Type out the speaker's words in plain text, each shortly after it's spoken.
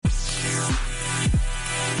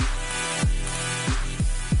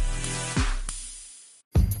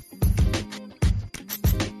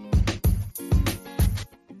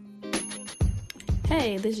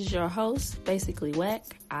Hey, this is your host, Basically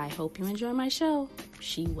Whack. I hope you enjoy my show.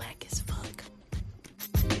 She whack as fuck.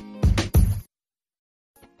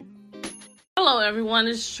 Hello, everyone.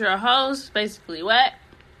 This is your host, Basically Whack.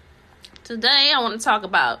 Today, I want to talk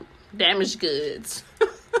about damaged goods.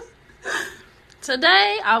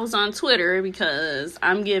 Today, I was on Twitter because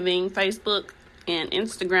I'm giving Facebook and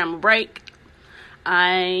Instagram a break.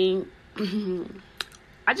 I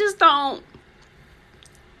just don't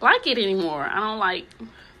like it anymore. I don't like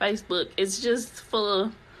Facebook. It's just full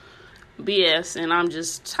of BS, and I'm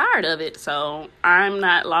just tired of it. So I'm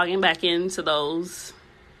not logging back into those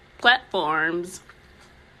platforms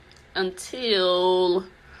until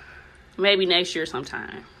maybe next year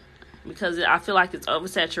sometime, because I feel like it's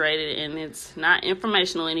oversaturated and it's not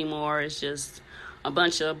informational anymore. It's just a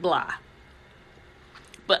bunch of blah.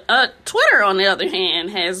 But Twitter, on the other hand,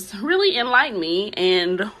 has really enlightened me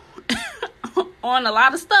and on a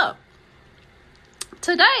lot of stuff.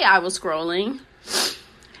 Today I was scrolling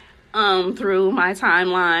through my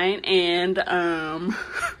timeline, and I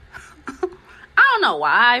don't know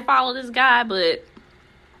why I follow this guy, but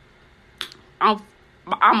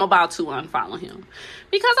I'm about to unfollow him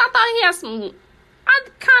because I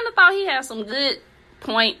kind of thought he had some good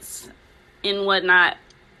points and whatnot,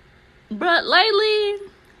 but lately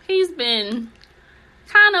he's been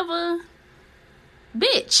kind of a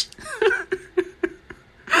bitch.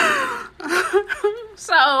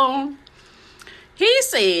 So he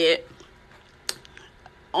said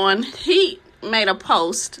he made a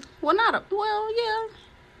post. He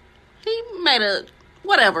made a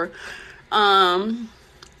whatever.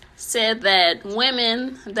 Said that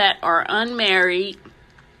women that are unmarried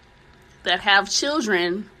that have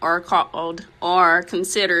children are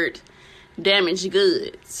considered damaged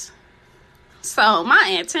goods. So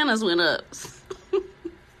my antennas went up.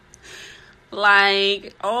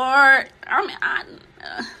 Why is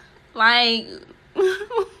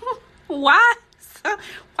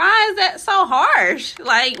that so harsh?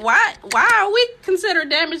 Like, why are we considered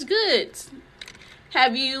damaged goods?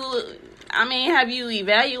 Have you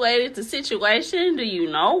evaluated the situation? Do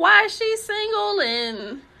you know why she's single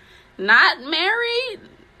and not married?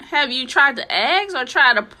 Have you tried to ask or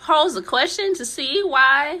try to pose a question to see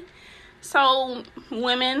why? So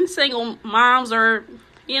women, single moms are,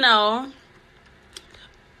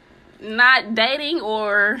 not dating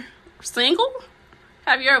or single?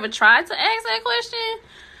 Have you ever tried to ask that question?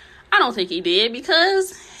 I don't think he did,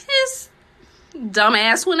 because his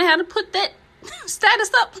dumbass wouldn't have to put that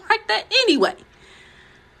status up like that anyway.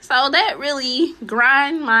 So that really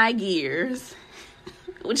grind my gears,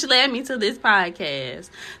 which led me to this podcast.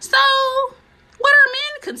 So what are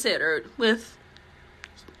men considered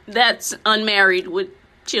that's unmarried with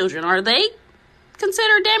children? Are they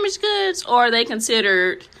considered damaged goods, or are they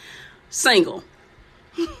considered single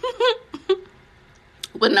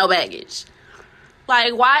with no baggage?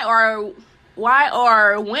 Like, why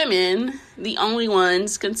are women the only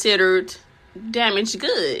ones considered damaged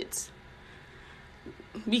goods?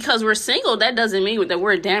 Because we're single, that doesn't mean that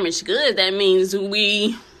we're damaged goods. That means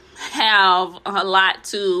we have a lot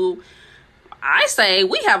to, I say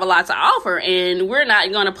we have a lot to offer, and we're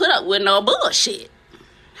not going to put up with no bullshit.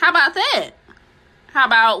 How about that? How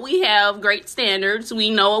about we have great standards,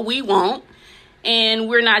 we know what we want, and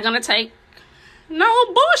we're not going to take no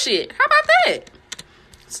bullshit. How about that?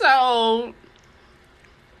 So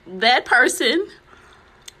that person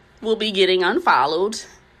will be getting unfollowed,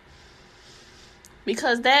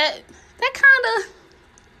 because that kind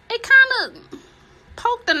of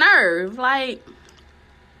poked the nerve. Like,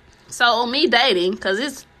 so me dating,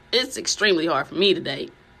 because it's extremely hard for me to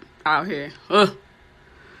date out here. Ugh.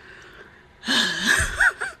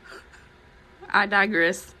 I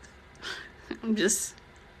digress. I'm just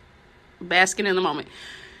basking in the moment.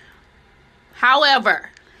 However,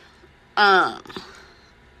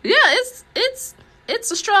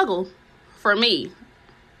 it's a struggle for me.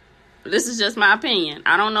 This is just my opinion.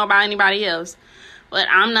 I don't know about anybody else, but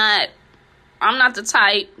I'm not the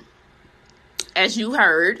type, as you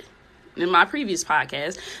heard in my previous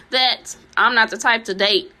podcast, that I'm not the type to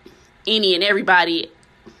date any and everybody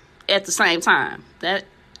at the same time. That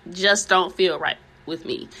just don't feel right with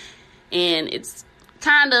me. And it's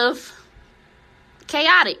kind of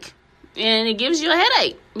chaotic, and it gives you a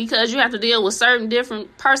headache, because you have to deal with certain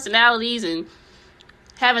different personalities, and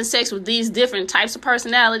having sex with these different types of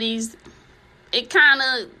personalities, it kind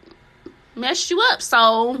of messed you up.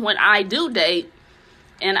 So when I do date,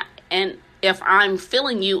 and if I'm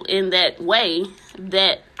feeling you in that way,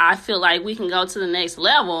 that I feel like we can go to the next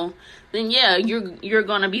level, then yeah, you're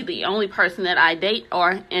gonna be the only person that I date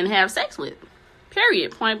and have sex with.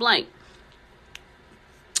 Period. Point blank.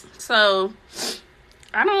 So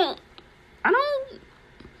I don't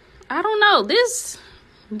know. This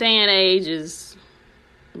day and age is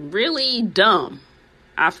really dumb.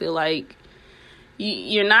 I feel like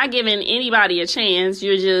you're not giving anybody a chance.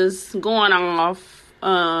 You're just going off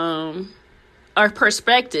a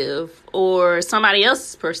perspective or somebody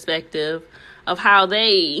else's perspective of how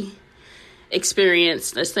they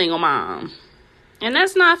experienced a single mom. And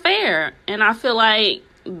that's not fair. And I feel like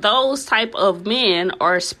those type of men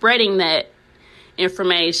are spreading that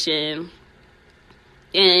information,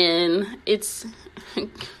 and it's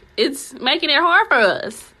making it hard for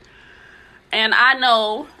us. And I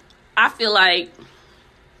feel like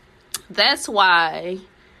that's why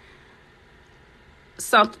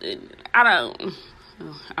I'm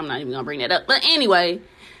not even gonna bring that up, but anyway,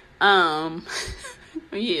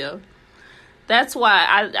 yeah, that's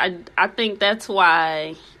why I think that's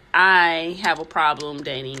why I have a problem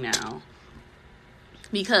dating now,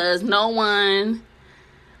 because no one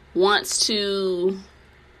wants to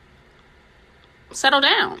settle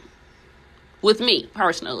down with me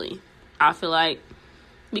personally. I feel like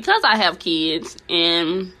because I have kids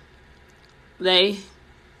and they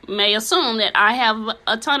may assume that I have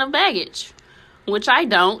a ton of baggage, which I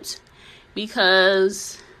don't,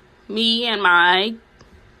 because me and my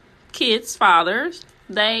kids' fathers,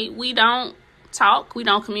 we don't talk, we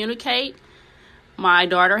don't communicate. My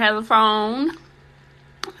daughter has a phone,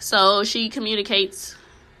 so she communicates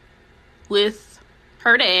with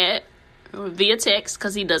her dad via text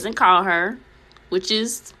because he doesn't call her, which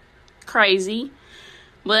is crazy.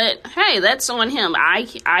 But hey, that's on him. I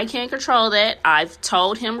can't control that. I've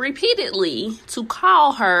told him repeatedly to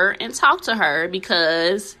call her and talk to her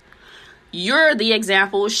because you're the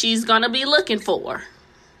example she's gonna be looking for.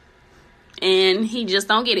 And he just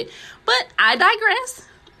don't get it. But I digress.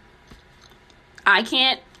 I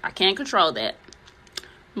can't control that.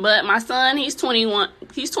 But my son, he's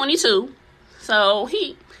 22. So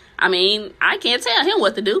I can't tell him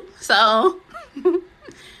what to do. So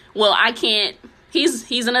well, I can't.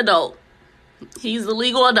 He's an adult. He's a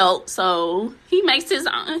legal adult, so he makes his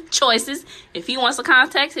own choices. If he wants to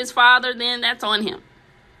contact his father, then that's on him.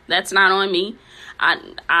 That's not on me.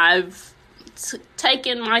 I've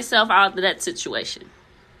taken myself out of that situation.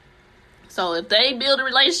 So if they build a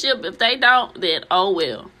relationship, if they don't, then oh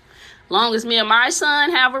well. Long as me and my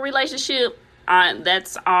son have a relationship,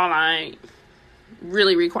 that's all I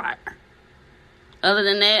really require. Other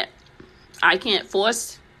than that, I can't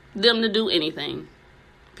force them to do anything,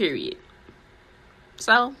 period.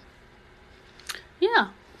 So yeah.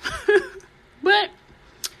 But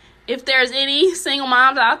if there's any single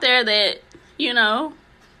moms out there that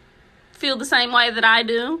feel the same way that I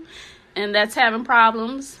do and that's having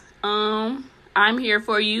problems, I'm here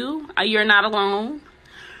for you. You're not alone.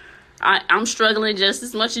 I'm struggling just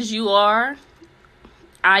as much as you are.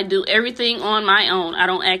 I do everything on my own. I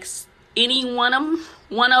don't ask any one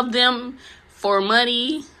of them for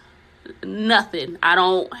money. Nothing. I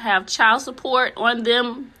don't have child support on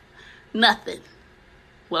them. Nothing.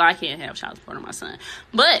 Well, I can't have child support on my son.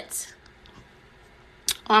 But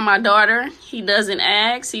on my daughter, he doesn't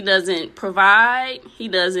ask. He doesn't provide. He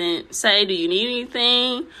doesn't say, do you need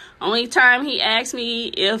anything? Only time he asks me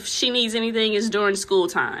if she needs anything is during school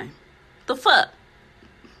time. The fuck?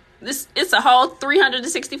 It's a whole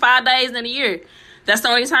 365 days in a year. That's the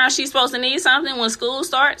only time she's supposed to need something, when school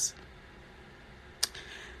starts.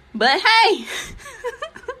 But hey,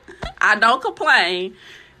 I don't complain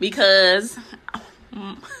because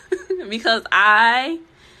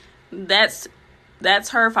that's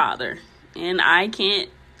her father, and I can't.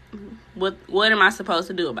 What am I supposed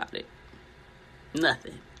to do about it?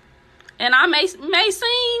 Nothing. And I may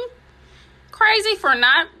seem crazy for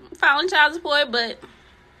not filing child support, but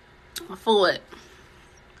for what?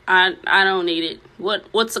 I don't need it.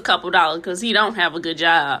 What's a couple dollars? Because he don't have a good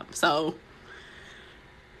job, so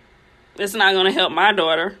it's not going to help my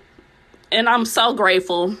daughter. And I'm so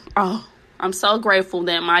grateful. Oh, I'm so grateful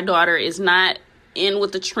that my daughter is not in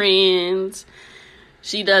with the trends.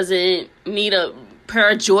 She doesn't need a pair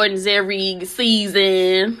of Jordans every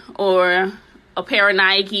season, or a pair of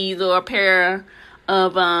Nikes, or a pair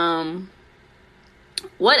of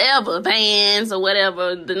whatever, Vans or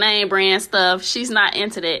whatever, the name brand stuff. She's not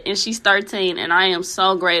into that, and she's 13, and I am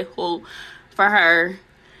so grateful for her.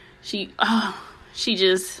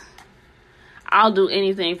 I'll do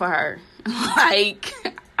anything for her. Like,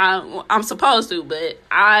 I'm supposed to, but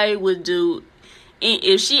I would do,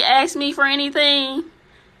 if she asks me for anything,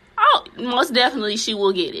 most definitely she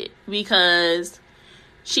will get it, because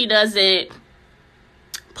she doesn't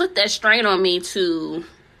put that strain on me to,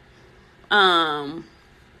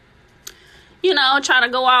 try to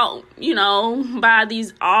go out, buy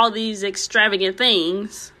all these extravagant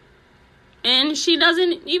things. And she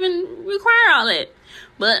doesn't even require all that.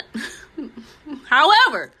 But,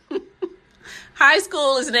 however, high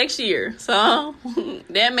school is next year. So,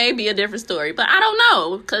 that may be a different story. But I don't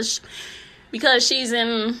know. Because she's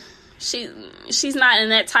not in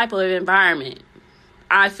that type of environment,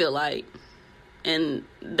 I feel like. And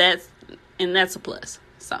that's a plus.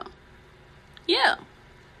 So, yeah.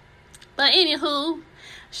 But anywho,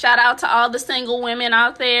 shout out to all the single women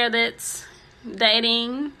out there that's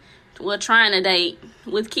dating, trying to date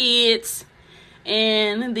with kids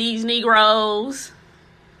and these Negroes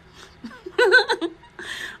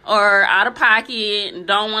or out of pocket and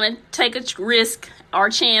don't want to take a risk or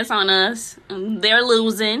chance on us. They're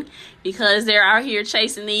losing because they're out here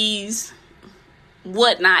chasing these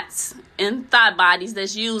whatnots and thought bodies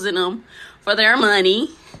that's using them for their money,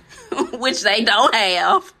 which they don't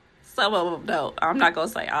have. Some of them don't. I'm not going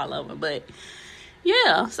to say all of them, but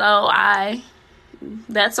yeah, so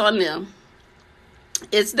that's on them.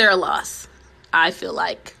 It's their loss, I feel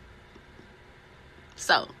like.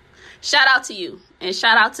 So, shout out to you and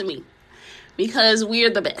shout out to me because we're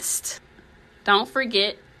the best. Don't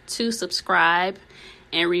forget to subscribe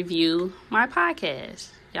and review my podcast.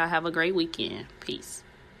 Y'all have a great weekend. Peace.